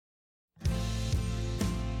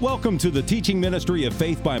Welcome to the teaching ministry of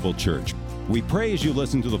Faith Bible Church. We pray as you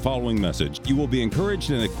listen to the following message, you will be encouraged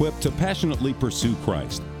and equipped to passionately pursue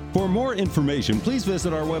Christ. For more information, please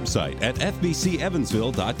visit our website at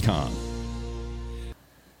fbcevansville.com.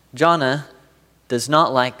 Jonna does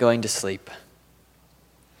not like going to sleep.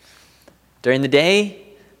 During the day,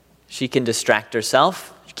 she can distract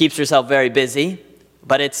herself. She keeps herself very busy,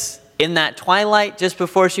 but it's in that twilight just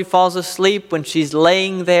before she falls asleep when she's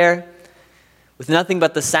laying there with nothing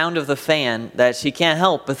but the sound of the fan that she can't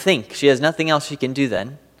help but think. She has nothing else she can do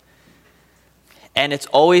then. And it's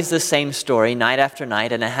always the same story night after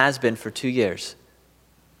night, and it has been for 2 years.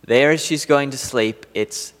 There as she's going to sleep,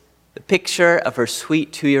 it's the picture of her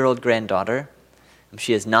sweet 2-year-old granddaughter, whom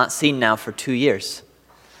she has not seen now for 2 years.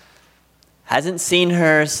 Hasn't seen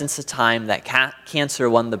her since the time that cancer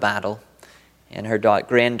won the battle and her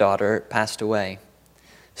granddaughter passed away.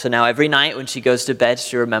 So now every night when she goes to bed,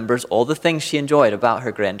 she remembers all the things she enjoyed about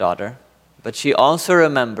her granddaughter, but she also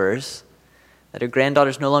remembers that her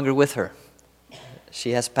granddaughter's no longer with her.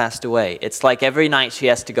 She has passed away. It's like every night she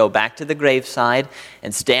has to go back to the graveside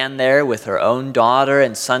and stand there with her own daughter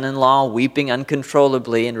and son-in-law weeping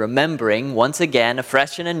uncontrollably and remembering once again,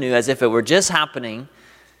 afresh and anew, as if it were just happening,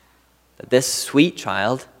 that this sweet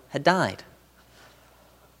child had died.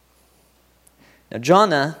 Now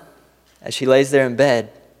Jonna, as she lays there in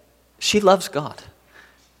bed, she loves God.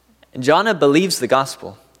 And Jonna believes the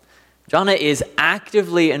gospel. Jonna is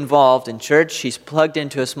actively involved in church. She's plugged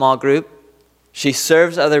into a small group. She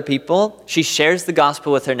serves other people. She shares the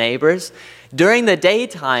gospel with her neighbors. During the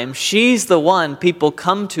daytime, she's the one people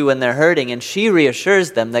come to when they're hurting, and she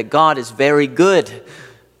reassures them that God is very good.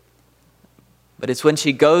 But it's when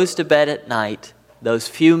she goes to bed at night, those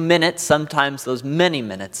few minutes, sometimes those many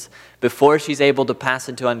minutes, before she's able to pass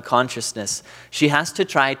into unconsciousness, she has to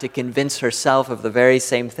try to convince herself of the very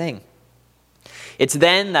same thing. It's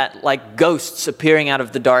then that, like ghosts appearing out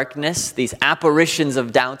of the darkness, these apparitions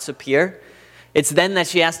of doubts appear. It's then that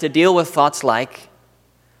she has to deal with thoughts like,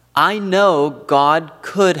 I know God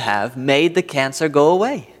could have made the cancer go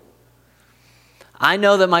away. I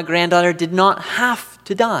know that my granddaughter did not have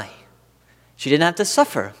to die. She didn't have to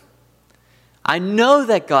suffer. I know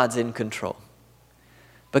that God's in control.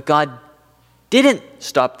 But God didn't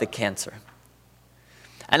stop the cancer.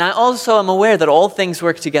 And I also am aware that all things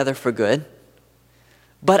work together for good.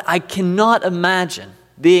 But I cannot imagine,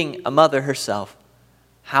 being a mother herself,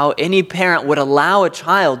 how any parent would allow a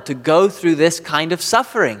child to go through this kind of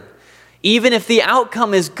suffering. Even if the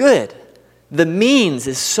outcome is good, the means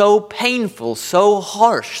is so painful, so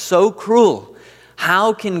harsh, so cruel.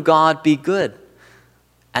 How can God be good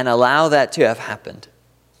and allow that to have happened?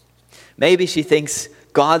 Maybe she thinks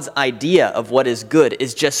God's idea of what is good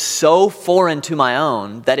is just so foreign to my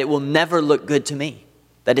own that it will never look good to me.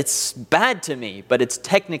 That it's bad to me, but it's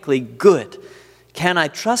technically good. Can I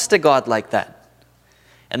trust a God like that?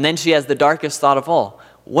 And then she has the darkest thought of all.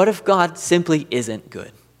 What if God simply isn't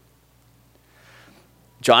good?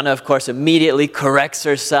 Jonna, of course, immediately corrects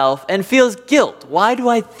herself and feels guilt. Why do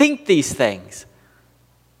I think these things?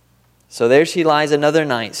 So there she lies another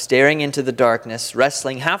night, staring into the darkness,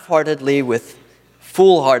 wrestling half-heartedly with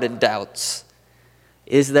foolhardy doubts.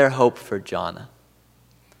 Is there hope for Jonna?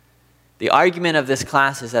 The argument of this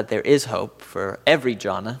class is that there is hope for every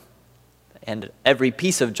Jonna and every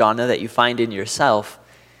piece of Jonna that you find in yourself.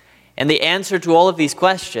 And the answer to all of these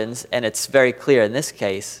questions, and it's very clear in this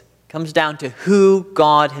case, comes down to who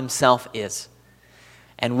God himself is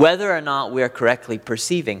and whether or not we are correctly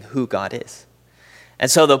perceiving who God is. And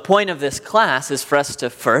so the point of this class is for us to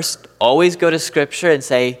first always go to Scripture and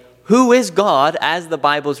say, who is God as the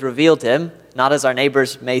Bible's revealed him? Not as our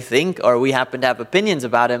neighbors may think or we happen to have opinions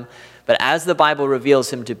about him, but as the Bible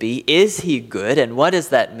reveals him to be. Is he good, and what does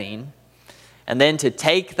that mean? And then to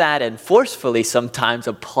take that and forcefully sometimes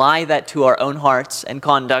apply that to our own hearts and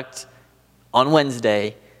conduct on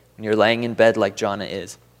Wednesday when you're laying in bed like Jonna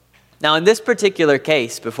is. Now in this particular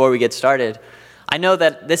case, before we get started, I know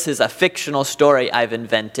that this is a fictional story I've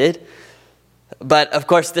invented, but of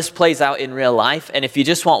course this plays out in real life. And if you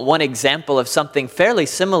just want one example of something fairly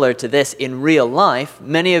similar to this in real life,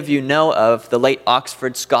 many of you know of the late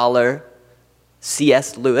Oxford scholar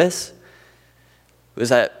C.S. Lewis, who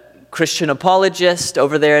was a Christian apologist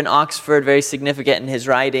over there in Oxford, very significant in his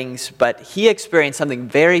writings, but he experienced something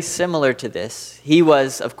very similar to this. He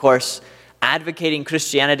was, of course, advocating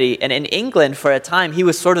Christianity, and in England for a time he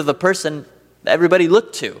was sort of the person that everybody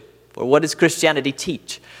looked to for what does Christianity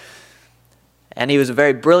teach. And he was a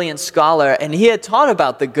very brilliant scholar, and he had taught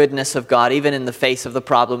about the goodness of God even in the face of the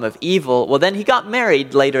problem of evil. Well, then he got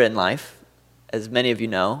married later in life, as many of you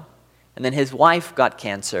know, and then his wife got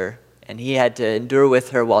cancer and he had to endure with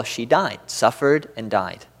her while she died, suffered and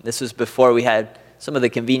died. This was before we had some of the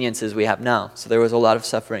conveniences we have now, so there was a lot of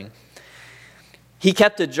suffering. He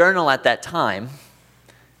kept a journal at that time,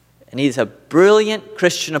 and he's a brilliant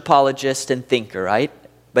Christian apologist and thinker, right?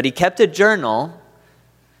 But he kept a journal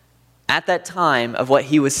at that time of what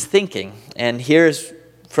he was thinking. And here's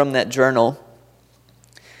from that journal.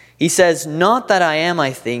 He says, "Not that I am,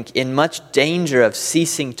 I think, in much danger of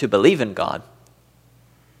ceasing to believe in God.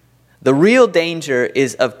 The real danger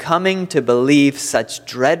is of coming to believe such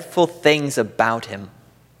dreadful things about him.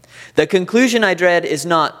 The conclusion I dread is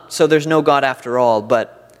not, so there's no God after all,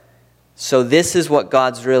 but so this is what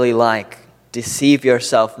God's really like. Deceive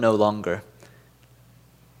yourself no longer."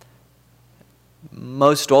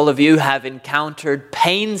 Most all of you have encountered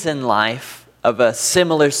pains in life of a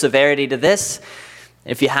similar severity to this.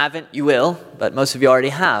 If you haven't, you will, but most of you already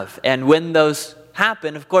have. And when those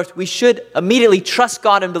happen, of course, we should immediately trust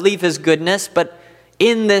God and believe his goodness, but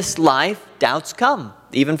in this life, doubts come.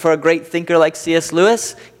 Even for a great thinker like C.S.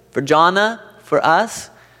 Lewis, for Jonah, for us.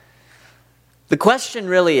 The question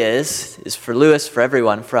really is for Lewis, for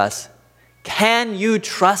everyone, for us, can you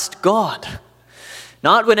trust God?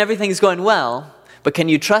 Not when everything's going well, but can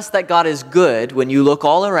you trust that God is good when you look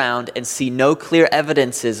all around and see no clear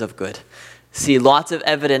evidences of good? See lots of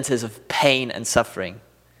evidences of pain and suffering.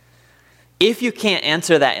 If you can't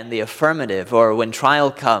answer that in the affirmative, or when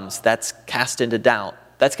trial comes, that's cast into doubt,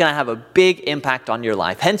 that's going to have a big impact on your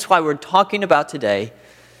life. Hence why we're talking about today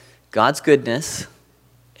God's goodness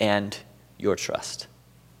and your trust.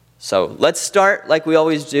 So let's start like we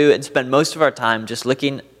always do and spend most of our time just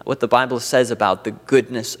looking at what the Bible says about the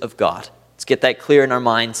goodness of God. Let's get that clear in our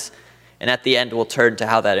minds, and at the end we'll turn to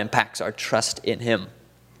how that impacts our trust in him.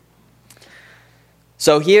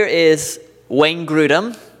 So here is Wayne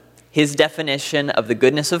Grudem, his definition of the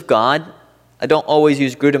goodness of God. I don't always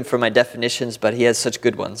use Grudem for my definitions, but he has such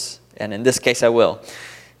good ones, and in this case I will.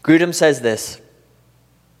 Grudem says this: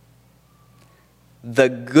 "The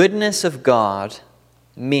goodness of God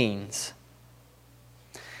means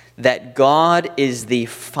that God is the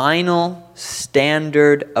final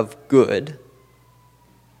standard of good,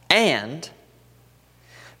 and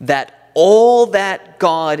that all that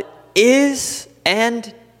God is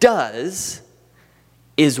and does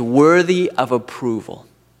is worthy of approval."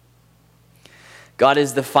 God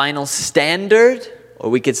is the final standard,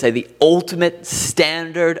 or we could say the ultimate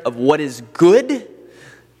standard of what is good.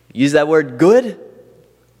 Use that word good.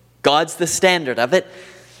 God's the standard of it.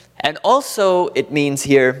 And also it means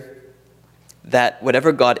here that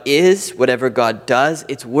whatever God is, whatever God does,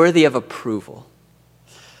 it's worthy of approval.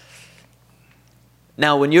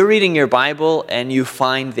 Now, when you're reading your Bible and you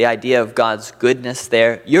find the idea of God's goodness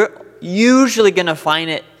there, you're usually going to find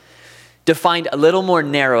it defined a little more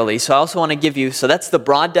narrowly. So I also want to give you, so that's the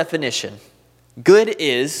broad definition. Good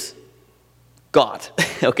is God,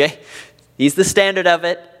 okay? He's the standard of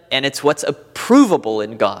it, and it's what's approvable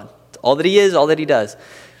in God. It's all that he is, all that he does.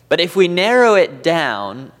 But if we narrow it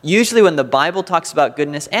down, usually when the Bible talks about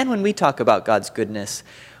goodness and when we talk about God's goodness,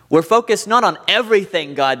 we're focused not on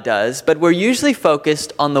everything God does, but we're usually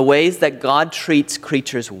focused on the ways that God treats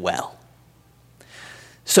creatures well.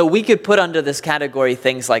 So we could put under this category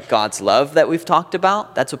things like God's love that we've talked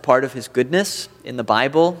about. That's a part of his goodness in the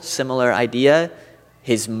Bible, similar idea.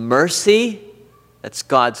 His mercy, that's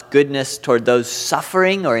God's goodness toward those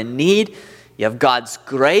suffering or in need. You have God's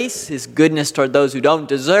grace, his goodness toward those who don't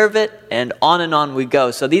deserve it, and on we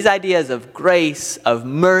go. So these ideas of grace, of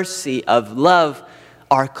mercy, of love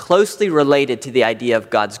are closely related to the idea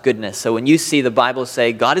of God's goodness. So when you see the Bible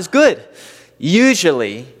say God is good,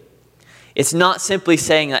 usually it's not simply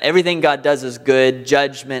saying that everything God does is good,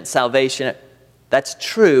 judgment, salvation. That's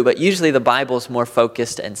true, but usually the Bible is more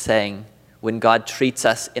focused and saying when God treats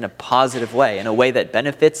us in a positive way, in a way that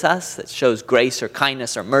benefits us, that shows grace or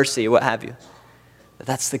kindness or mercy or what have you.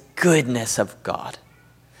 That's the goodness of God.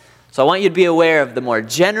 So I want you to be aware of the more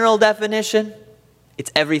general definition.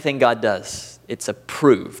 It's everything God does. It's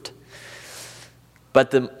approved. But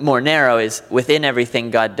the more narrow is within everything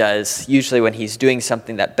God does, usually when he's doing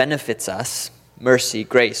something that benefits us, mercy,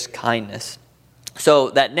 grace, kindness. So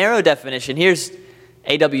that narrow definition, here's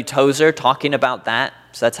A.W. Tozer talking about that.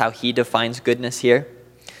 So that's how he defines goodness here.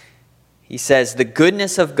 He says, "The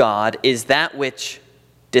goodness of God is that which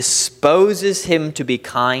disposes him to be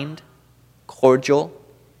kind, cordial,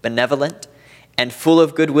 benevolent, and full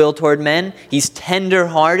of goodwill toward men. He's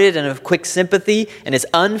tender-hearted and of quick sympathy, and his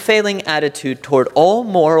unfailing attitude toward all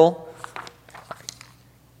moral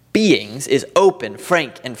beings is open,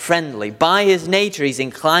 frank, and friendly. By his nature, he's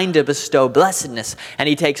inclined to bestow blessedness, and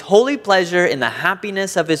he takes holy pleasure in the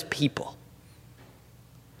happiness of his people."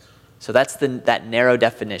 So that's that narrow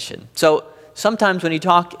definition. So sometimes when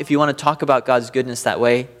if you want to talk about God's goodness that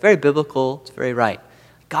way, very biblical, it's very right.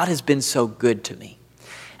 God has been so good to me.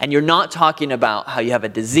 And you're not talking about how you have a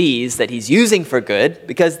disease that he's using for good,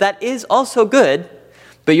 because that is also good,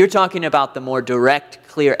 but you're talking about the more direct,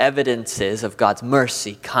 clear evidences of God's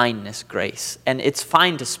mercy, kindness, grace. And it's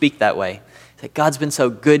fine to speak that way. That God's been so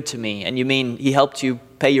good to me, and you mean he helped you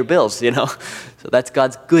pay your bills, So that's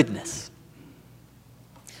God's goodness.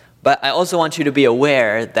 But I also want you to be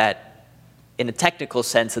aware that in a technical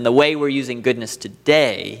sense, in the way we're using goodness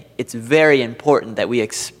today, it's very important that we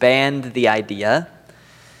expand the idea,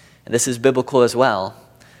 and this is biblical as well.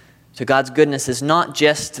 So God's goodness is not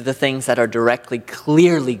just the things that are directly,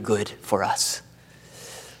 clearly good for us,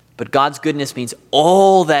 but God's goodness means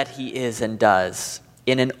all that he is and does,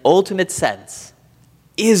 in an ultimate sense,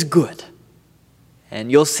 is good. And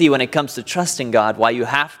you'll see when it comes to trusting God why you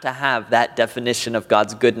have to have that definition of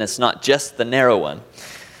God's goodness, not just the narrow one.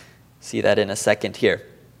 See that in a second here.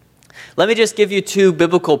 Let me just give you two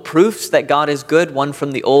biblical proofs that God is good, one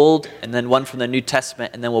from the Old and then one from the New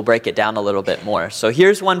Testament, and then we'll break it down a little bit more. So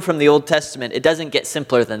here's one from the Old Testament. It doesn't get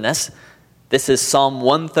simpler than this. This is Psalm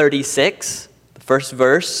 136, the first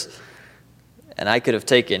verse. And I could have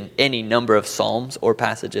taken any number of psalms or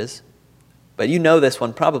passages, but you know this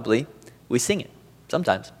one probably. We sing it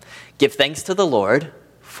sometimes. Give thanks to the Lord,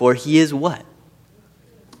 for he is what?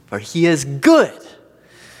 For he is good.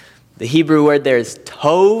 The Hebrew word there is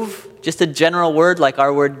tov, just a general word like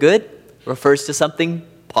our word good, refers to something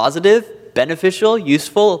positive, beneficial,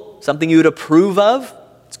 useful, something you would approve of.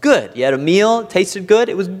 It's good. You had a meal, it tasted good,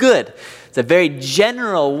 it was good. It's a very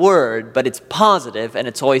general word, but it's positive, and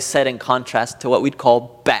it's always set in contrast to what we'd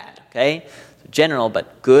call bad, okay? So general,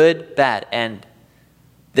 but good, bad. And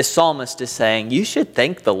the psalmist is saying, you should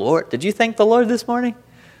thank the Lord. Did you thank the Lord this morning?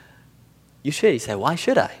 You should. He said, why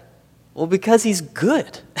should I? Well, because he's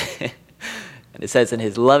good. And it says, in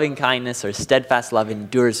his loving kindness or steadfast love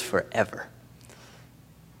endures forever.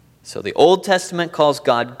 So the Old Testament calls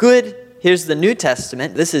God good. Here's the New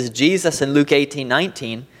Testament. This is Jesus in Luke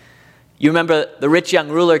 18:19. You remember the rich young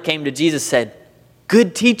ruler came to Jesus, said,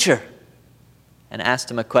 good teacher, and asked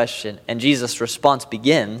him a question. And Jesus' response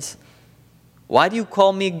begins, why do you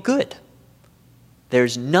call me good?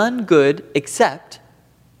 There's none good except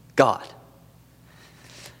God.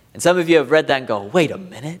 And some of you have read that and go, wait a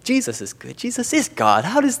minute, Jesus is good. Jesus is God.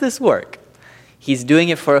 How does this work? He's doing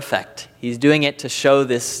it for effect. He's doing it to show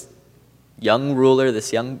this young ruler,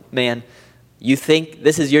 this young man, you think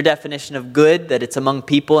this is your definition of good, that it's among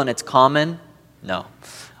people and it's common? No.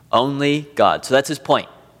 Only God. So that's his point.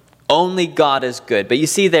 Only God is good. But you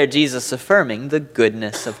see there Jesus affirming the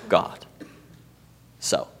goodness of God.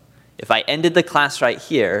 So, if I ended the class right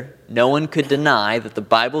here, no one could deny that the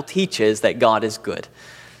Bible teaches that God is good.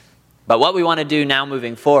 But what we want to do now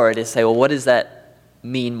moving forward is say, well, what does that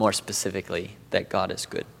mean more specifically, that God is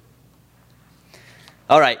good?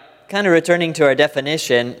 All right, kind of returning to our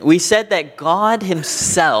definition, we said that God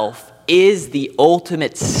himself is the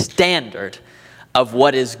ultimate standard of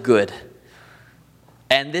what is good.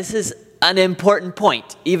 And this is an important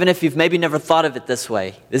point, even if you've maybe never thought of it this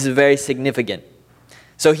way. This is very significant.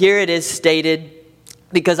 So here it is stated,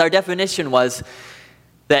 because our definition was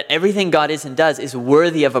that everything God is and does is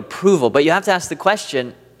worthy of approval. But you have to ask the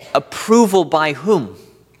question, approval by whom?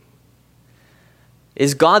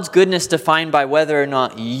 Is God's goodness defined by whether or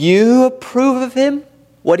not you approve of him,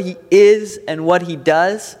 what he is and what he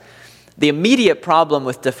does? The immediate problem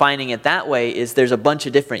with defining it that way is there's a bunch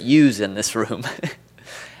of different yous in this room.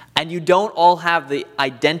 And you don't all have the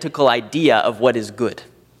identical idea of what is good.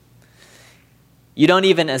 You don't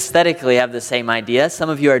even aesthetically have the same idea. Some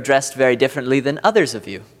of you are dressed very differently than others of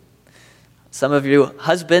you. Some of you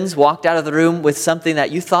husbands walked out of the room with something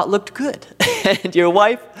that you thought looked good, and your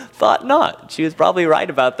wife thought not. She was probably right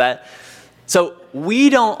about that. So we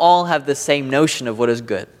don't all have the same notion of what is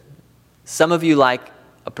good. Some of you like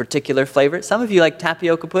a particular flavor. Some of you like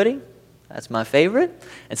tapioca pudding. That's my favorite.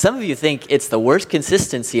 And some of you think it's the worst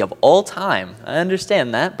consistency of all time. I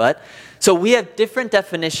understand that, but so we have different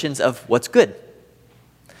definitions of what's good.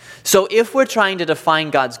 So if we're trying to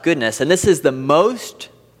define God's goodness, and this is the most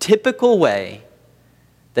typical way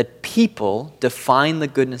that people define the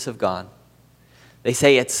goodness of God, they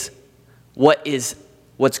say it's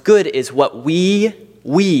what's good is what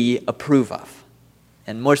we approve of.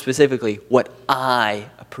 And more specifically, what I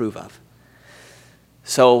approve of.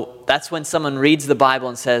 So that's when someone reads the Bible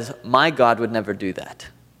and says, my God would never do that.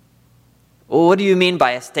 Well, what do you mean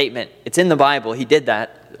by a statement? It's in the Bible, he did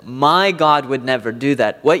that. My God would never do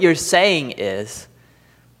that. What you're saying is,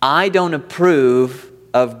 I don't approve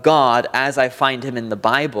of God as I find him in the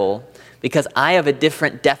Bible, because I have a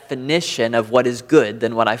different definition of what is good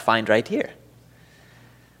than what I find right here.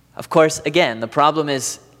 Of course, again, the problem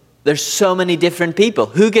is there's so many different people.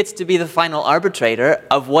 Who gets to be the final arbitrator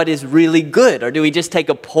of what is really good? Or do we just take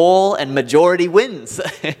a poll and majority wins?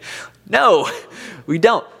 No, we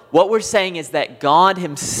don't. What we're saying is that God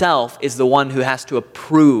himself is the one who has to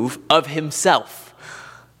approve of himself.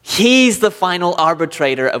 He's the final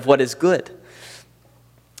arbitrator of what is good.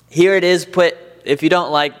 Here it is put, if you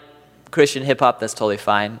don't like Christian hip-hop, that's totally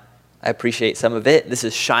fine. I appreciate some of it. This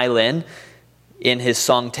is Shai Linne in his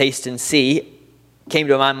song Taste and See. Came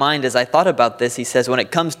to my mind as I thought about this. He says, when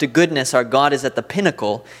it comes to goodness, our God is at the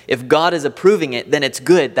pinnacle. If God is approving it, then it's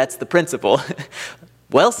good. That's the principle.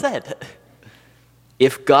 Well said.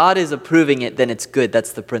 If God is approving it, then it's good.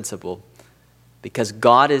 That's the principle. Because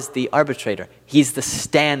God is the arbitrator. He's the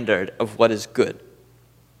standard of what is good.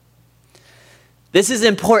 This is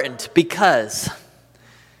important because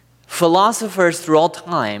philosophers through all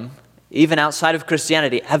time, even outside of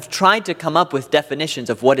Christianity, have tried to come up with definitions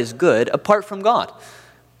of what is good apart from God.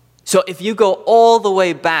 So if you go all the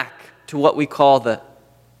way back to what we call the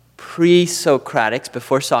pre-Socratics,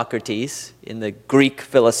 before Socrates, in the Greek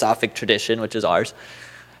philosophic tradition, which is ours,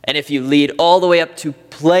 and if you lead all the way up to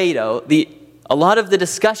Plato, a lot of the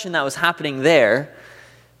discussion that was happening there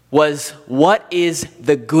was, what is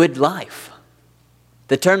the good life?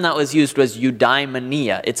 The term that was used was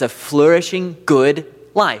eudaimonia. It's a flourishing, good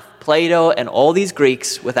life. Plato and all these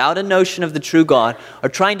Greeks, without a notion of the true God, are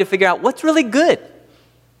trying to figure out what's really good.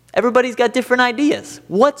 Everybody's got different ideas.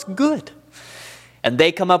 What's good? And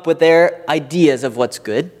they come up with their ideas of what's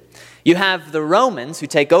good. You have the Romans who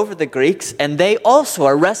take over the Greeks, and they also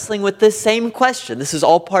are wrestling with this same question. This is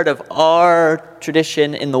all part of our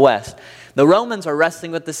tradition in the West. The Romans are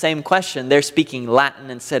wrestling with the same question. They're speaking Latin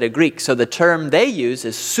instead of Greek. So the term they use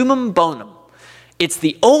is summum bonum. It's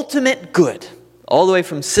the ultimate good, all the way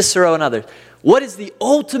from Cicero and others. What is the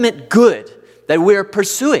ultimate good that we're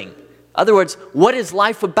pursuing? In other words, what is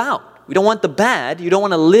life about? We don't want the bad. You don't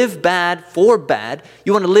want to live bad for bad.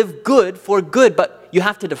 You want to live good for good, but you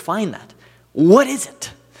have to define that. What is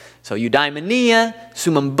it? So eudaimonia,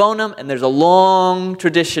 summum bonum, and there's a long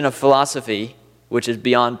tradition of philosophy, which is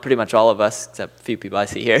beyond pretty much all of us, except a few people I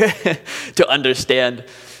see here, to understand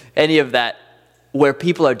any of that, where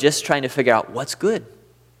people are just trying to figure out what's good.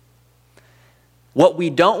 What we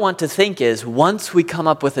don't want to think is, once we come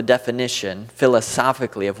up with a definition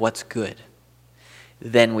philosophically of what's good,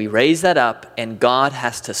 then we raise that up and God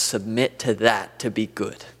has to submit to that to be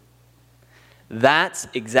good. That's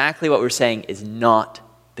exactly what we're saying is not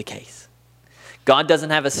the case. God doesn't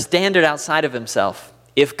have a standard outside of himself.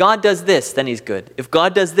 If God does this, then he's good. If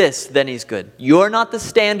God does this, then he's good. You're not the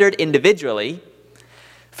standard individually.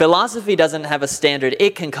 Philosophy doesn't have a standard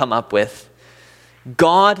it can come up with.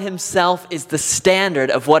 God himself is the standard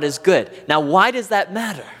of what is good. Now, why does that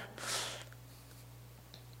matter?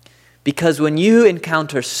 Because when you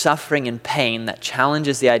encounter suffering and pain that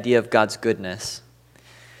challenges the idea of God's goodness,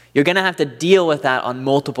 you're going to have to deal with that on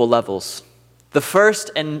multiple levels. The first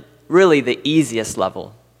and really the easiest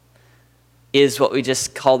level is what we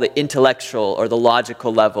just call the intellectual or the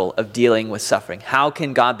logical level of dealing with suffering. How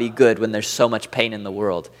can God be good when there's so much pain in the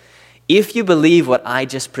world? If you believe what I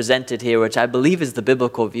just presented here, which I believe is the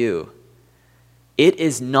biblical view, it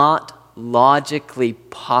is not logically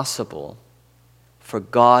possible for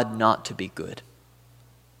God not to be good.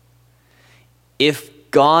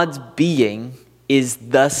 If God's being is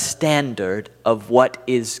the standard of what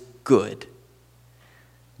is good,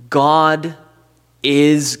 God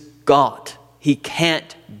is God. He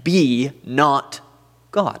can't be not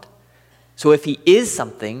God. So if he is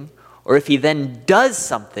something, or if he then does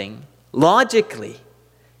something, logically,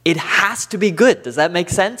 it has to be good. Does that make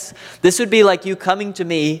sense? This would be like you coming to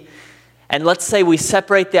me, and let's say we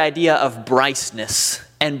separate the idea of Bryceness.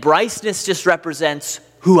 And Bryceness just represents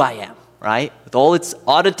who I am, right? With all its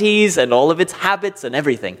oddities and all of its habits and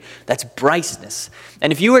everything. That's Bryceness.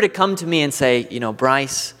 And if you were to come to me and say,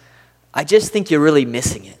 Bryce, I just think you're really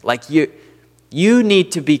missing it. Like you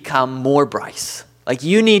need to become more Bryce. Like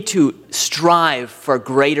you need to strive for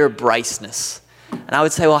greater Bryceness. And I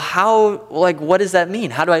would say, well, what does that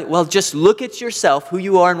mean? Just look at yourself, who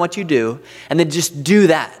you are and what you do, and then just do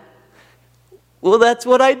that. Well, that's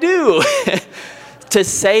what I do. To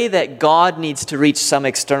say that God needs to reach some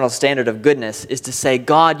external standard of goodness is to say,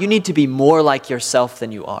 God, you need to be more like yourself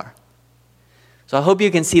than you are. So I hope you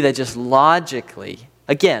can see that just logically,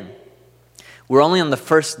 again, we're only on the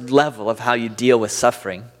first level of how you deal with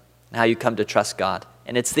suffering and how you come to trust God.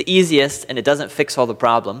 And it's the easiest, and it doesn't fix all the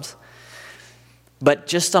problems. But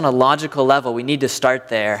just on a logical level, we need to start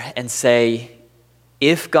there and say,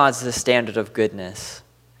 if God's the standard of goodness,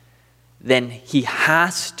 then he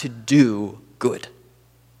has to do good.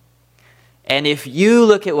 And if you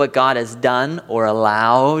look at what God has done or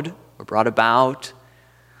allowed or brought about,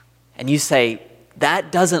 and you say,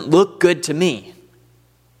 that doesn't look good to me,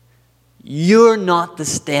 you're not the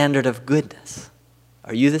standard of goodness.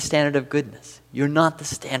 Are you the standard of goodness? You're not the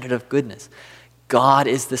standard of goodness. God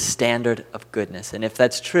is the standard of goodness. And if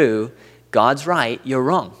that's true, God's right, you're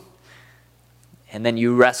wrong. And then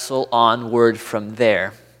you wrestle onward from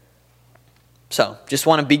there. So, just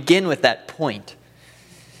want to begin with that point.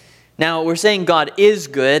 Now, we're saying God is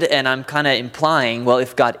good, and I'm kind of implying, well,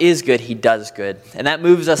 if God is good, he does good. And that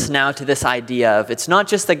moves us now to this idea of it's not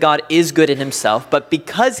just that God is good in himself, but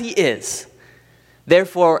because he is,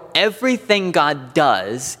 therefore, everything God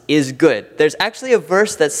does is good. There's actually a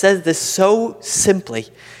verse that says this so simply.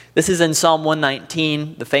 This is in Psalm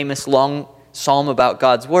 119, the famous long psalm about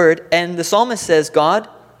God's word. And the psalmist says, God,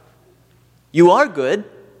 you are good,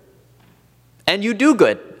 and you do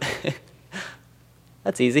good.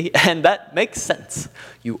 That's easy, and that makes sense.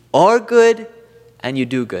 You are good, and you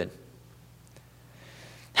do good.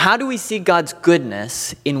 How do we see God's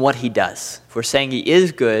goodness in what he does? If we're saying he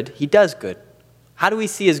is good, he does good. How do we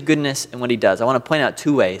see his goodness in what he does? I want to point out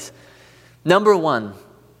two ways. Number one,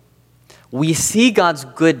 we see God's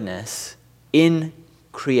goodness in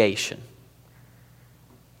creation.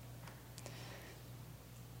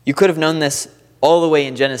 You could have known this all the way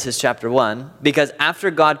in Genesis chapter 1, because after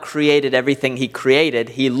God created everything he created,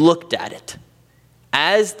 he looked at it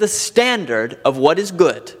as the standard of what is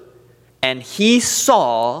good. And he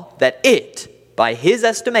saw that it, by his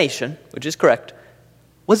estimation, which is correct,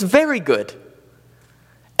 was very good.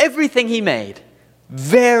 Everything he made,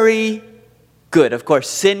 very good. Of course,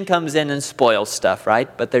 sin comes in and spoils stuff,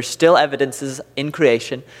 right? But there's still evidences in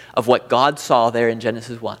creation of what God saw there in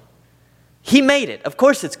Genesis 1. He made it. Of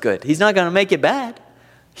course it's good. He's not going to make it bad.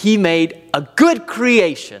 He made a good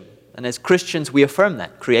creation. And as Christians, we affirm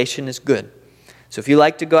that. Creation is good. So if you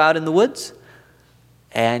like to go out in the woods,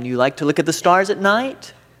 and you like to look at the stars at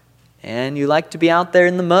night, and you like to be out there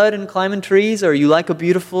in the mud and climbing trees, or you like a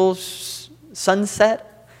beautiful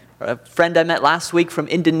sunset, or a friend I met last week from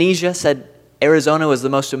Indonesia said Arizona was the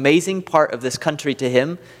most amazing part of this country to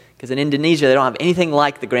him, because in Indonesia, they don't have anything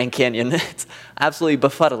like the Grand Canyon. It's absolutely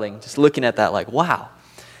befuddling, just looking at that like, wow.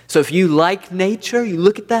 So if you like nature, you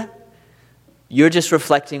look at that, you're just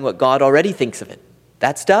reflecting what God already thinks of it.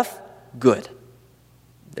 That stuff, good.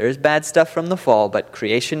 There is bad stuff from the fall, but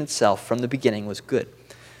creation itself from the beginning was good.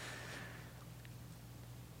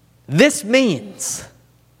 This means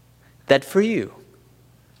that for you,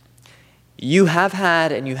 you have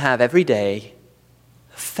had and you have every day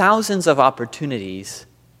thousands of opportunities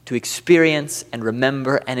to experience and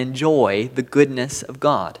remember and enjoy the goodness of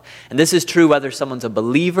God. And this is true whether someone's a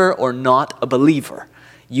believer or not a believer.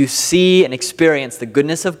 You see and experience the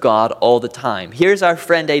goodness of God all the time. Here's our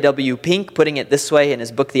friend A.W. Pink putting it this way in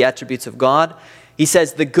his book, The Attributes of God. He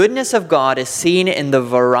says, the goodness of God is seen in the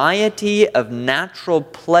variety of natural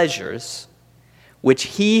pleasures which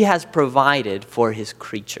he has provided for his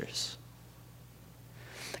creatures.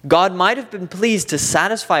 God might have been pleased to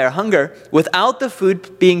satisfy our hunger without the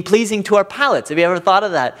food being pleasing to our palates. Have you ever thought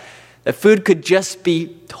of that? That food could just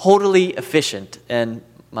be totally efficient. And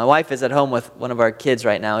my wife is at home with one of our kids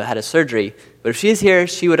right now who had a surgery. But if she's here,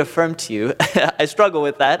 she would affirm to you, I struggle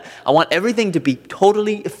with that. I want everything to be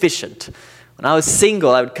totally efficient. When I was single,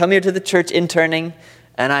 I would come here to the church interning,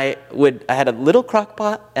 and I had a little crock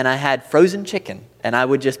pot, and I had frozen chicken. And I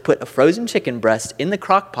would just put a frozen chicken breast in the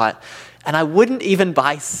crock pot, and I wouldn't even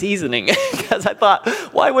buy seasoning because I thought,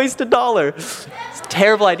 why waste $1? It's a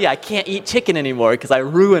terrible idea. I can't eat chicken anymore because I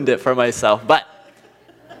ruined it for myself. But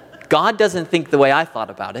God doesn't think the way I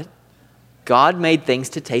thought about it. God made things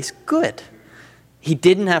to taste good. He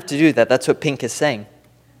didn't have to do that. That's what Pink is saying.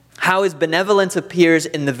 How his benevolence appears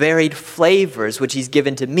in the varied flavors which he's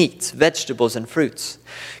given to meats, vegetables, and fruits.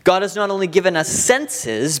 God has not only given us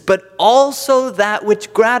senses, but also that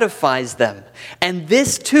which gratifies them. And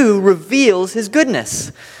this too reveals his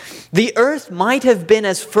goodness. The earth might have been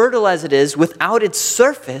as fertile as it is without its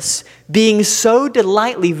surface being so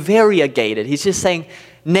delightfully variegated. He's just saying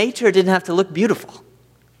nature didn't have to look beautiful.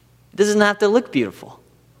 It doesn't have to look beautiful,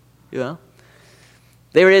 you know?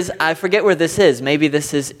 There is, I forget where this is, maybe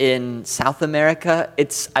this is in South America.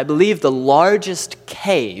 It's, I believe, the largest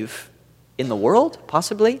cave in the world,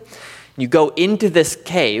 possibly. You go into this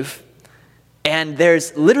cave, and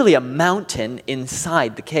there's literally a mountain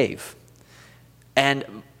inside the cave. And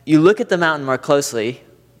you look at the mountain more closely.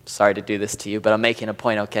 Sorry to do this to you, but I'm making a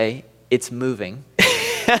point, okay? It's moving.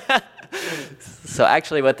 So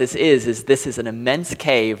actually what this is this is an immense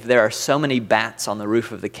cave. There are so many bats on the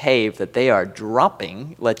roof of the cave that they are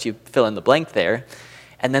dropping, let you fill in the blank there,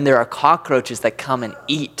 and then there are cockroaches that come and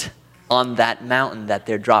eat on that mountain that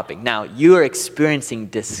they're dropping. Now, you are experiencing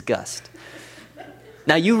disgust.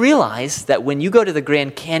 Now, you realize that when you go to the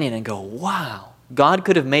Grand Canyon and go, wow, God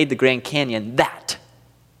could have made the Grand Canyon that.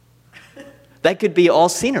 That could be all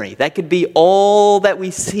scenery. That could be all that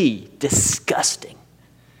we see. Disgusting.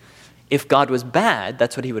 If God was bad,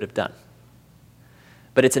 that's what he would have done.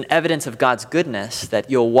 But it's an evidence of God's goodness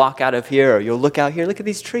that you'll walk out of here or you'll look out here, look at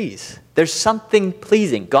these trees. There's something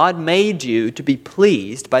pleasing. God made you to be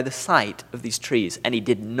pleased by the sight of these trees, and he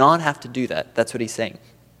did not have to do that. That's what he's saying.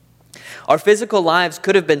 Our physical lives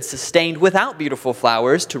could have been sustained without beautiful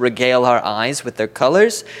flowers to regale our eyes with their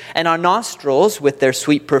colors and our nostrils with their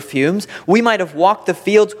sweet perfumes. We might have walked the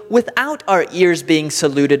fields without our ears being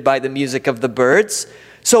saluted by the music of the birds.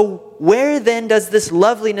 So where then does this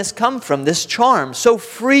loveliness come from, this charm so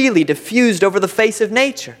freely diffused over the face of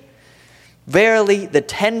nature? Verily, the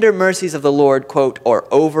tender mercies of the Lord, quote, are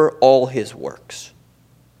over all his works.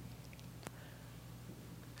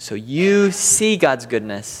 So you see God's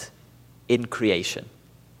goodness in creation.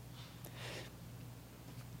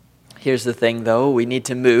 Here's the thing, though. We need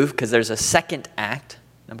to move because there's a second act.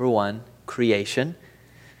 Number one, creation.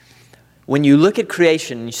 When you look at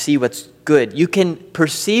creation and you see what's good, you can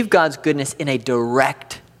perceive God's goodness in a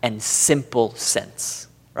direct and simple sense,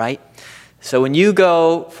 right? So when you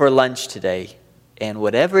go for lunch today, and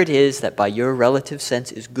whatever it is that by your relative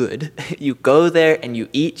sense is good, you go there and you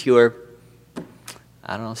eat your,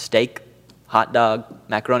 steak, hot dog,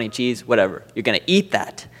 macaroni and cheese, whatever. You're going to eat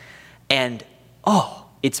that. And,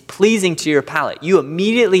 it's pleasing to your palate. You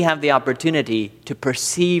immediately have the opportunity to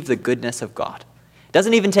perceive the goodness of God. It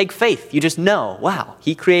doesn't even take faith. You just know, wow,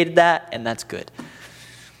 he created that and that's good.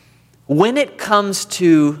 When it comes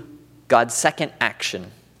to God's second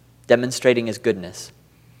action, demonstrating his goodness,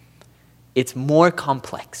 it's more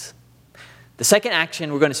complex. The second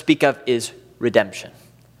action we're going to speak of is redemption.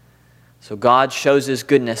 So God shows his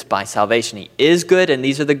goodness by salvation. He is good, and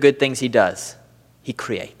these are the good things he does. He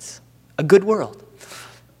creates a good world.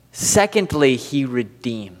 Secondly, he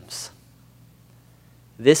redeems.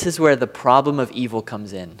 This is where the problem of evil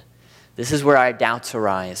comes in. This is where our doubts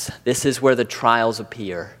arise. This is where the trials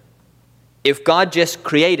appear. If God just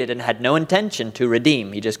created and had no intention to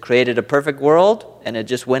redeem, he just created a perfect world and it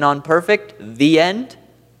just went on perfect, the end,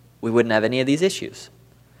 we wouldn't have any of these issues.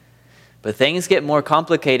 But things get more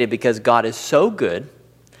complicated because God is so good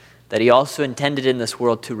that he also intended in this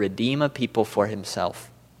world to redeem a people for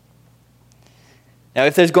himself. Now,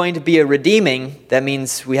 if there's going to be a redeeming, that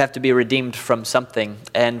means we have to be redeemed from something.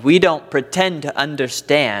 And we don't pretend to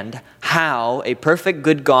understand how a perfect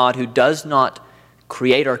good God who does not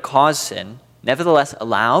create or cause sin, nevertheless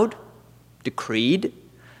allowed, decreed,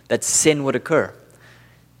 that sin would occur.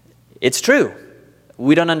 It's true.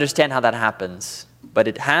 We don't understand how that happens. But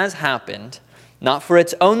it has happened, not for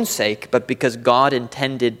its own sake, but because God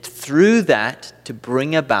intended through that to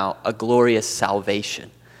bring about a glorious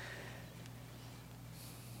salvation.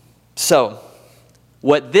 So,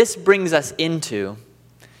 what this brings us into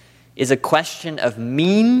is a question of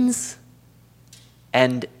means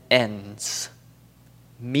and ends.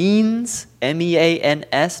 Means,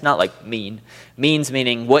 M-E-A-N-S, not like mean. Means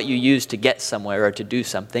meaning what you use to get somewhere or to do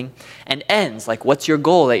something. And ends, like what's your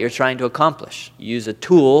goal that you're trying to accomplish? You use a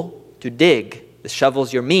tool to dig. The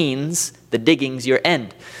shovel's your means, the digging's your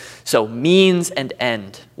end. So means and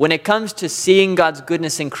end. When it comes to seeing God's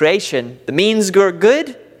goodness in creation, the means are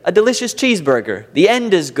good, a delicious cheeseburger. The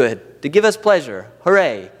end is good, to give us pleasure.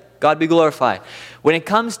 Hooray, God be glorified. When it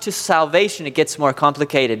comes to salvation, it gets more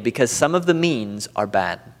complicated because some of the means are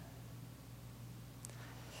bad.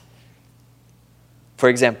 For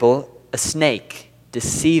example, a snake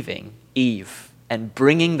deceiving Eve and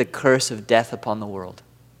bringing the curse of death upon the world.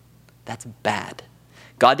 That's bad.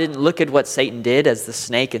 God didn't look at what Satan did as the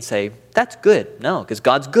snake and say, that's good. No, because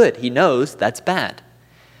God's good. He knows that's bad.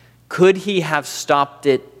 Could he have stopped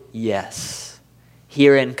it? Yes.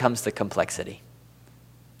 Herein comes the complexity.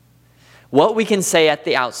 What we can say at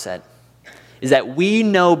the outset is that we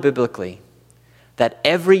know biblically that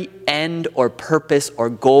every end or purpose or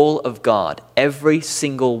goal of God, every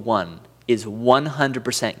single one, is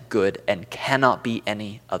 100% good and cannot be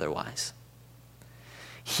any otherwise.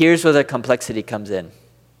 Here's where the complexity comes in.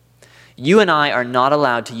 You and I are not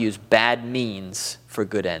allowed to use bad means for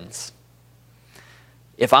good ends.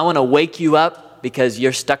 If I want to wake you up because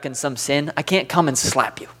you're stuck in some sin, I can't come and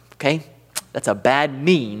slap you, okay? That's a bad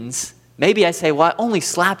means. Maybe I say, well, I only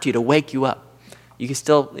slapped you to wake you up. You can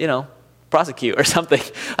still, prosecute or something.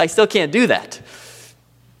 I still can't do that.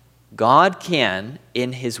 God can,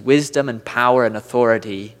 in his wisdom and power and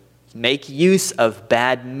authority, make use of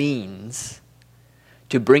bad means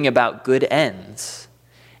to bring about good ends,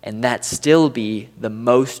 and that still be the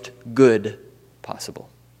most good possible.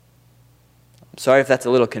 I'm sorry if that's a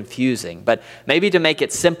little confusing, but maybe to make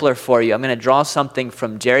it simpler for you, I'm going to draw something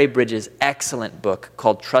from Jerry Bridges' excellent book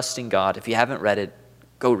called Trusting God. If you haven't read it,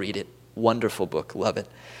 go read it. Wonderful book. Love it.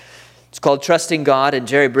 It's called Trusting God, and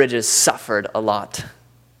Jerry Bridges suffered a lot.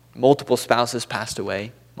 Multiple spouses passed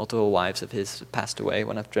away. Multiple wives of his passed away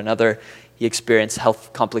one after another. He experienced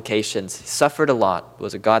health complications. He suffered a lot.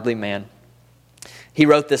 Was a godly man. He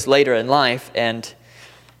wrote this later in life, and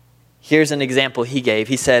here's an example he gave.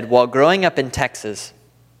 He said, while growing up in Texas,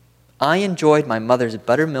 I enjoyed my mother's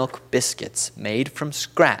buttermilk biscuits made from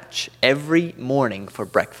scratch every morning for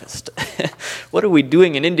breakfast. What are we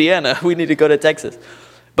doing in Indiana? We need to go to Texas.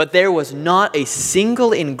 But there was not a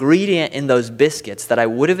single ingredient in those biscuits that I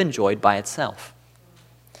would have enjoyed by itself.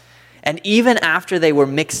 And even after they were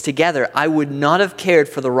mixed together, I would not have cared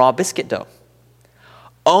for the raw biscuit dough.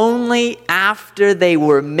 Only after they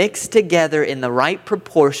were mixed together in the right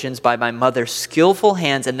proportions by my mother's skillful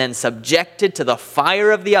hands and then subjected to the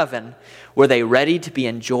fire of the oven were they ready to be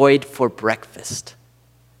enjoyed for breakfast.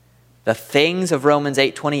 The things of Romans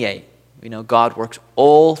 8:28, we know God works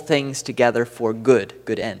all things together for good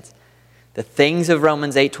ends. The things of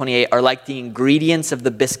Romans 8:28 are like the ingredients of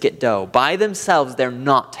the biscuit dough. By themselves, they're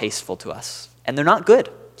not tasteful to us. And they're not good.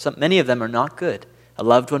 Many of them are not good. A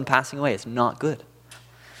loved one passing away is not good.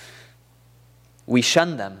 We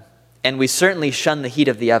shun them, and we certainly shun the heat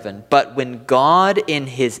of the oven. But when God, in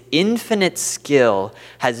his infinite skill,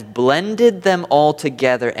 has blended them all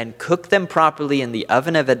together and cooked them properly in the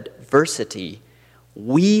oven of adversity,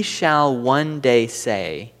 we shall one day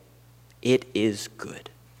say, it is good.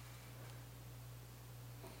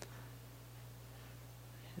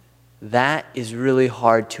 That is really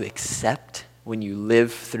hard to accept when you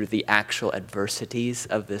live through the actual adversities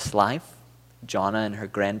of this life. Jonah and her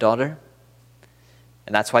granddaughter.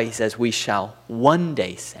 And that's why he says, we shall one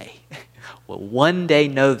day say, we'll one day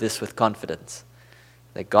know this with confidence,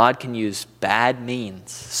 that God can use bad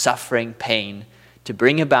means, suffering, pain, to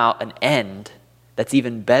bring about an end that's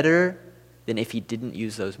even better than if he didn't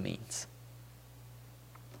use those means.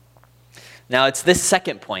 Now, it's this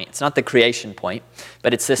second point. It's not the creation point,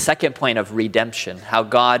 but it's the second point of redemption, how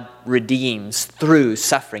God redeems through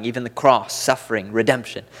suffering, even the cross, suffering,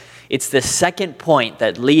 redemption. It's the second point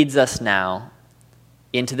that leads us now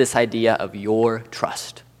into this idea of your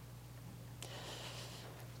trust.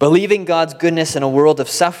 Believing God's goodness in a world of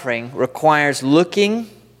suffering requires looking,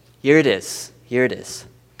 here it is.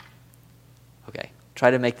 Okay,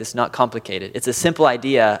 try to make this not complicated. It's a simple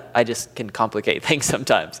idea, I just can complicate things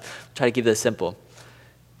sometimes. Try to keep this simple.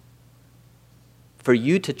 For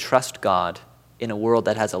you to trust God in a world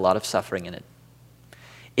that has a lot of suffering in it,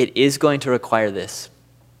 it is going to require this.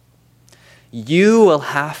 You will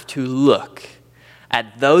have to look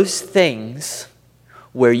at those things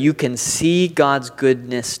where you can see God's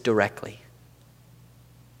goodness directly.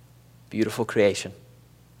 Beautiful creation.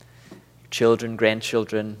 Children,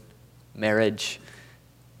 grandchildren, marriage.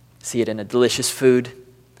 See it in a delicious food.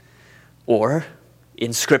 Or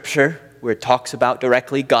in Scripture where it talks about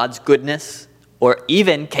directly God's goodness. Or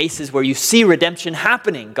even cases where you see redemption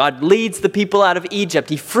happening. God leads the people out of Egypt.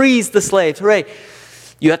 He frees the slaves. Hooray.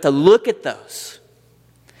 You have to look at those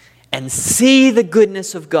and see the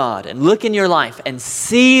goodness of God, and look in your life and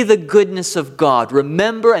see the goodness of God.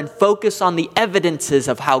 Remember and focus on the evidences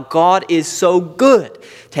of how God is so good.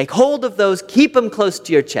 Take hold of those, keep them close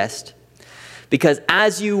to your chest, because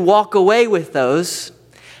as you walk away with those,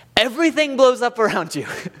 everything blows up around you.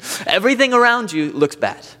 Everything around you looks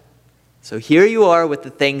bad. So here you are with the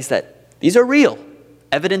things that, these are real,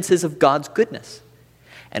 evidences of God's goodness.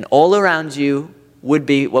 And all around you would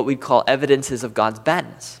be what we'd call evidences of God's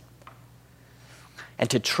badness. And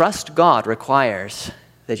to trust God requires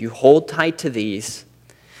that you hold tight to these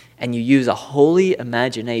and you use a holy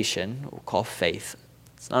imagination, what we'll call faith.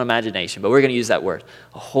 It's not imagination, but we're going to use that word.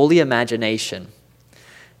 A holy imagination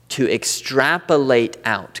to extrapolate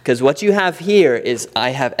out. Because what you have here is I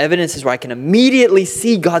have evidences where I can immediately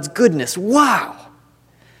see God's goodness. Wow!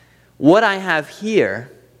 What I have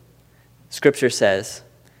here, Scripture says,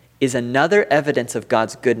 is another evidence of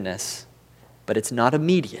God's goodness, but it's not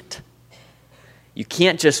immediate. You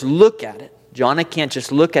can't just look at it. Jonah can't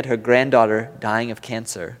just look at her granddaughter dying of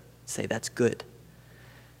cancer and say, that's good.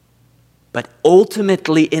 But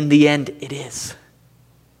ultimately, in the end, it is.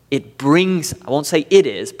 It brings, I won't say it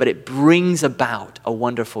is, but it brings about a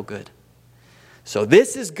wonderful good. So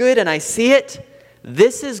this is good and I see it.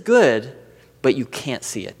 This is good, but you can't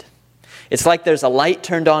see it. It's like there's a light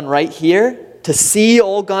turned on right here to see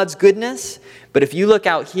all God's goodness, but if you look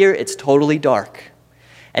out here, it's totally dark.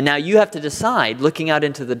 And now you have to decide, looking out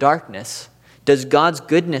into the darkness, does God's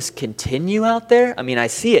goodness continue out there? I mean, I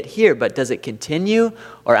see it here, but does it continue,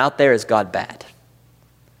 or out there is God bad?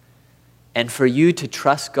 And for you to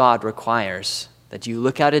trust God requires that you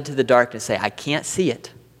look out into the darkness and say, I can't see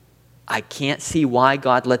it. I can't see why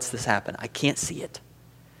God lets this happen. I can't see it.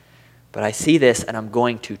 But I see this, and I'm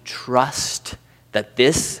going to trust that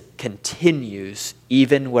this continues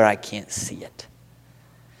even where I can't see it.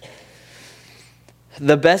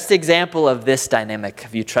 The best example of this dynamic,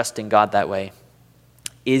 of you trusting God that way,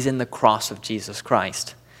 is in the cross of Jesus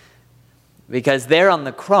Christ. Because there on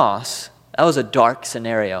the cross, that was a dark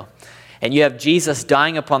scenario. And you have Jesus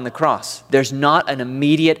dying upon the cross. There's not an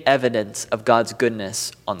immediate evidence of God's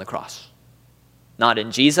goodness on the cross. Not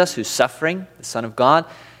in Jesus, who's suffering, the Son of God.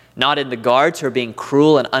 Not in the guards who are being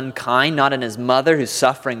cruel and unkind. Not in his mother who's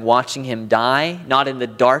suffering watching him die. Not in the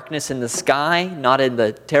darkness in the sky. Not in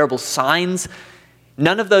the terrible signs.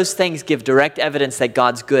 None of those things give direct evidence that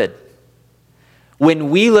God's good. When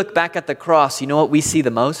we look back at the cross, you know what we see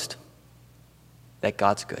the most? That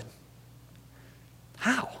God's good.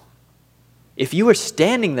 How? If you were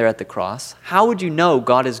standing there at the cross, how would you know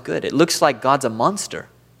God is good? It looks like God's a monster.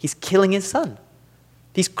 He's killing his son.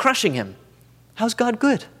 He's crushing him. How's God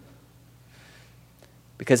good?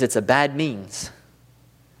 Because it's a bad means.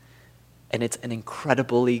 And it's an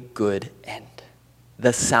incredibly good end.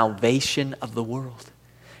 The salvation of the world.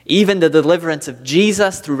 Even the deliverance of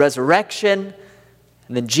Jesus through resurrection,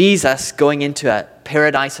 and then Jesus going into a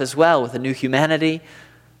paradise as well with a new humanity.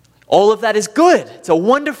 All of that is good. It's a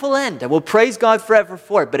wonderful end, and we'll praise God forever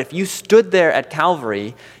for it. But if you stood there at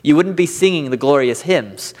Calvary, you wouldn't be singing the glorious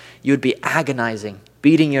hymns. You would be agonizing,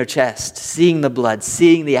 beating your chest, seeing the blood,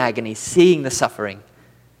 seeing the agony, seeing the suffering,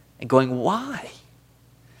 and going, why?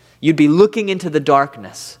 You'd be looking into the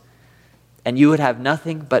darkness, and you would have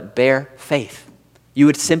nothing but bare faith. You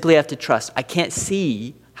would simply have to trust. I can't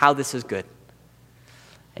see how this is good.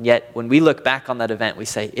 And yet, when we look back on that event, we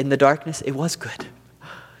say, in the darkness, it was good.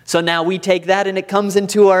 So now we take that and it comes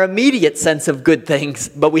into our immediate sense of good things,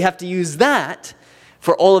 but we have to use that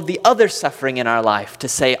for all of the other suffering in our life to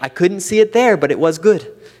say, I couldn't see it there, but it was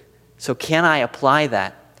good. So can I apply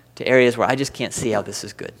that to areas where I just can't see how this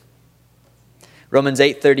is good? Romans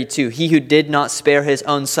 8:32, he who did not spare his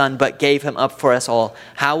own son, but gave him up for us all,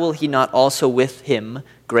 how will he not also with him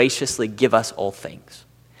graciously give us all things?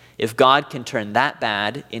 If God can turn that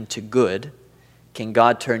bad into good, can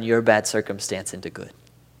God turn your bad circumstance into good?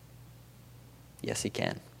 Yes, he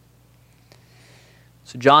can.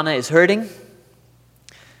 So Jonna is hurting.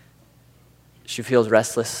 She feels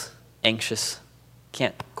restless, anxious,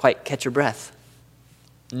 can't quite catch her breath.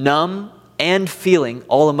 Numb and feeling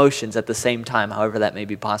all emotions at the same time, however that may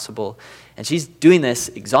be possible. And she's doing this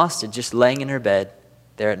exhausted, just laying in her bed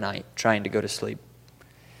there at night, trying to go to sleep.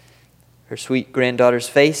 Her sweet granddaughter's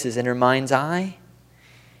face is in her mind's eye.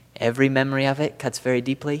 Every memory of it cuts very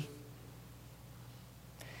deeply.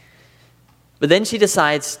 But then she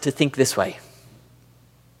decides to think this way.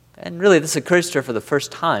 And really, this occurs to her for the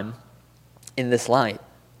first time in this light.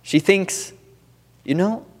 She thinks, you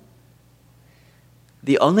know,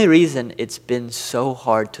 the only reason it's been so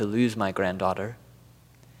hard to lose my granddaughter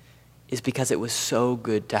is because it was so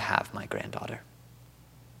good to have my granddaughter.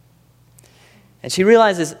 And she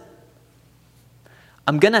realizes,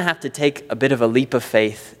 I'm going to have to take a bit of a leap of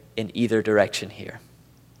faith in either direction here.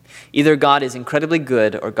 Either God is incredibly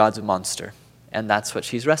good or God's a monster. And that's what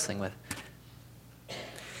she's wrestling with.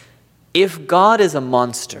 If God is a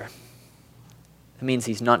monster, that means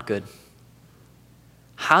he's not good.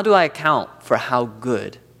 How do I account for how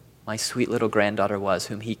good my sweet little granddaughter was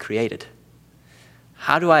whom he created?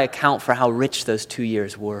 How do I account for how rich those 2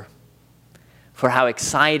 years were? For how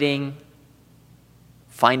exciting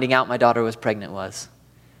finding out my daughter was pregnant was?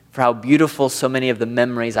 For how beautiful so many of the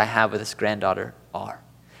memories I have with this granddaughter are?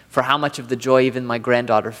 For how much of the joy even my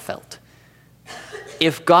granddaughter felt?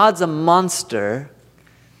 If God's a monster,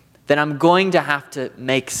 then I'm going to have to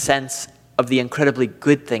make sense of the incredibly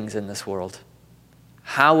good things in this world.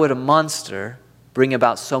 How would a monster bring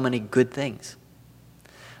about so many good things?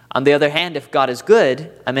 On the other hand, if God is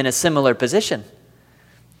good, I'm in a similar position.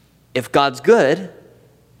 If God's good,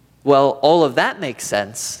 well, all of that makes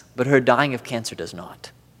sense, but her dying of cancer does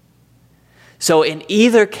not. So in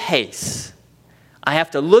either case, I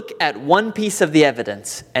have to look at one piece of the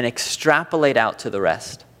evidence and extrapolate out to the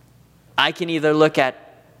rest. I can either look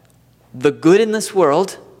at the good in this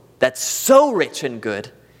world that's so rich and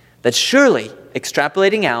good that surely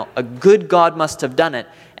extrapolating out, a good God must have done it,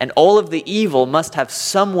 and all of the evil must have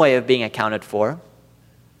some way of being accounted for.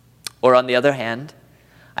 Or on the other hand,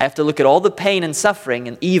 I have to look at all the pain and suffering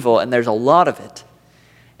and evil, and there's a lot of it,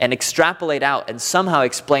 and extrapolate out and somehow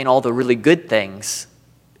explain all the really good things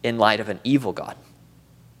in light of an evil God.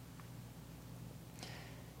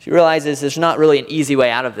 She realizes there's not really an easy way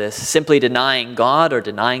out of this. Simply denying God or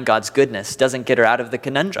denying God's goodness doesn't get her out of the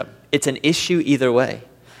conundrum. It's an issue either way.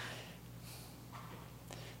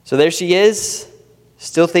 So there she is,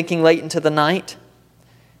 still thinking late into the night.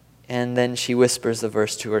 And then she whispers the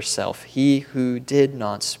verse to herself, "He who did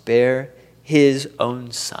not spare his own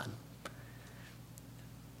son."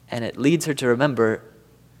 And it leads her to remember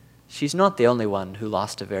she's not the only one who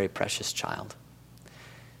lost a very precious child.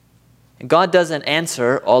 And God doesn't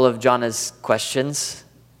answer all of Jonah's questions.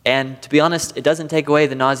 And to be honest, it doesn't take away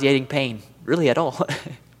the nauseating pain, really at all.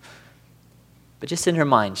 But just in her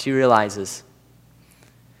mind, she realizes,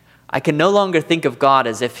 I can no longer think of God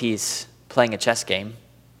as if he's playing a chess game.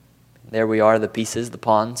 There we are, the pieces, the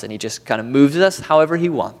pawns, and he just kind of moves us however he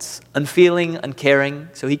wants. Unfeeling, uncaring,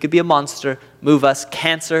 so he could be a monster, move us.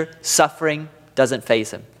 Cancer, suffering, doesn't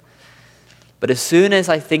faze him. But as soon as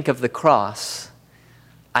I think of the cross,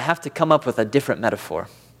 I have to come up with a different metaphor.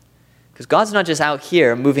 Because God's not just out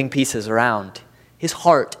here moving pieces around. His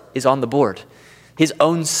heart is on the board. His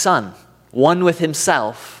own son, one with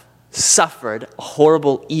himself, suffered a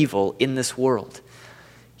horrible evil in this world.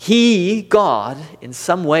 He, God, in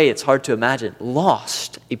some way it's hard to imagine,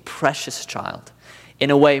 lost a precious child in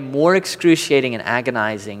a way more excruciating and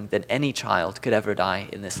agonizing than any child could ever die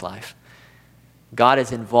in this life. God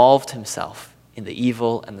has involved himself in the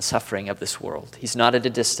evil and the suffering of this world. He's not at a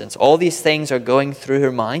distance. All these things are going through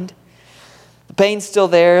her mind. The pain's still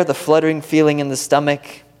there, the fluttering feeling in the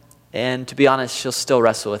stomach, and to be honest, she'll still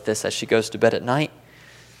wrestle with this as she goes to bed at night.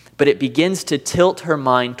 But it begins to tilt her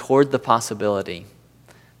mind toward the possibility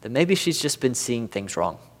that maybe she's just been seeing things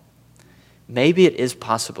wrong. Maybe it is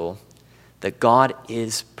possible that God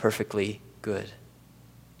is perfectly good,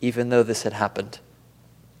 even though this had happened.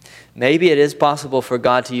 Maybe it is possible for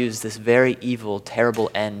God to use this very evil, terrible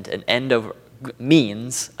end, a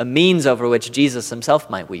means over which Jesus himself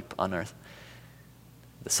might weep on earth.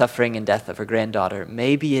 The suffering and death of her granddaughter.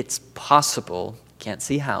 Maybe it's possible, can't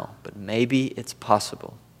see how, but maybe it's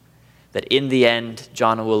possible that in the end,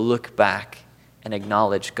 Jonah will look back and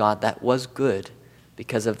acknowledge, God, that was good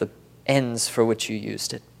because of the ends for which you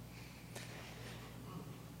used it.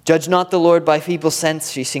 Judge not the Lord by feeble sense,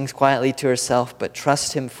 she sings quietly to herself, but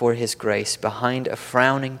trust him for his grace. Behind a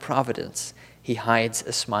frowning providence, he hides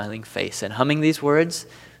a smiling face. And humming these words,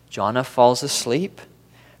 Jonah falls asleep.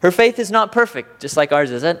 Her faith is not perfect, just like ours,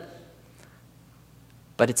 is it?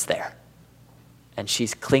 But it's there. And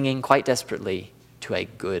she's clinging quite desperately to a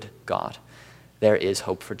good God. There is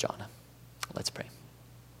hope for Jonah. Let's pray.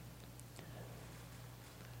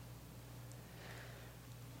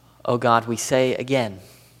 Oh God, we say again,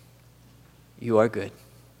 you are good.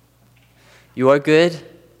 You are good,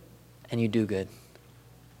 and you do good.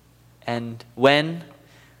 And when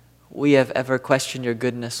we have ever questioned your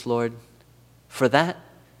goodness, Lord, for that,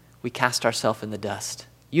 we cast ourselves in the dust.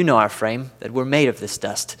 You know our frame, that we're made of this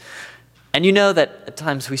dust. And you know that at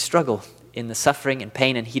times we struggle in the suffering and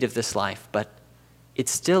pain and heat of this life, but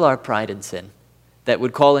it's still our pride and sin that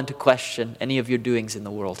would call into question any of your doings in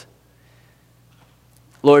the world.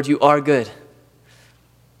 Lord, you are good.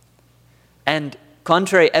 And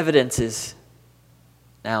contrary evidence is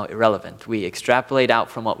now irrelevant. We extrapolate out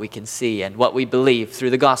from what we can see and what we believe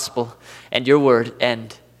through the gospel and your word,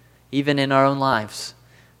 and even in our own lives.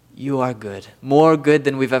 You are good, more good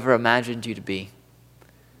than we've ever imagined you to be.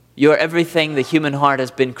 You are everything the human heart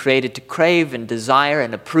has been created to crave and desire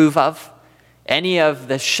and approve of. Any of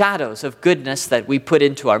the shadows of goodness that we put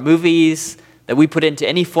into our movies, that we put into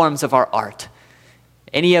any forms of our art.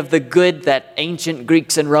 Any of the good that ancient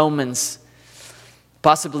Greeks and Romans,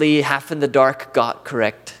 possibly half in the dark, got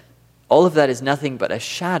correct. All of that is nothing but a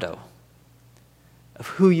shadow of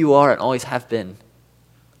who you are and always have been.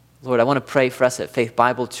 Lord, I want to pray for us at Faith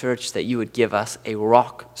Bible Church that you would give us a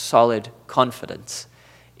rock-solid confidence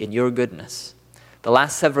in your goodness. The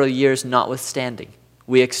last several years notwithstanding,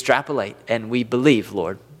 we extrapolate and we believe,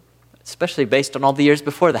 Lord, especially based on all the years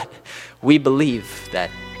before that, we believe that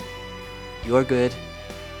you are good,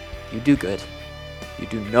 you do good, you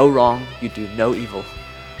do no wrong, you do no evil,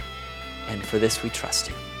 and for this we trust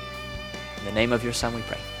you. In the name of your Son we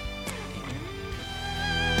pray.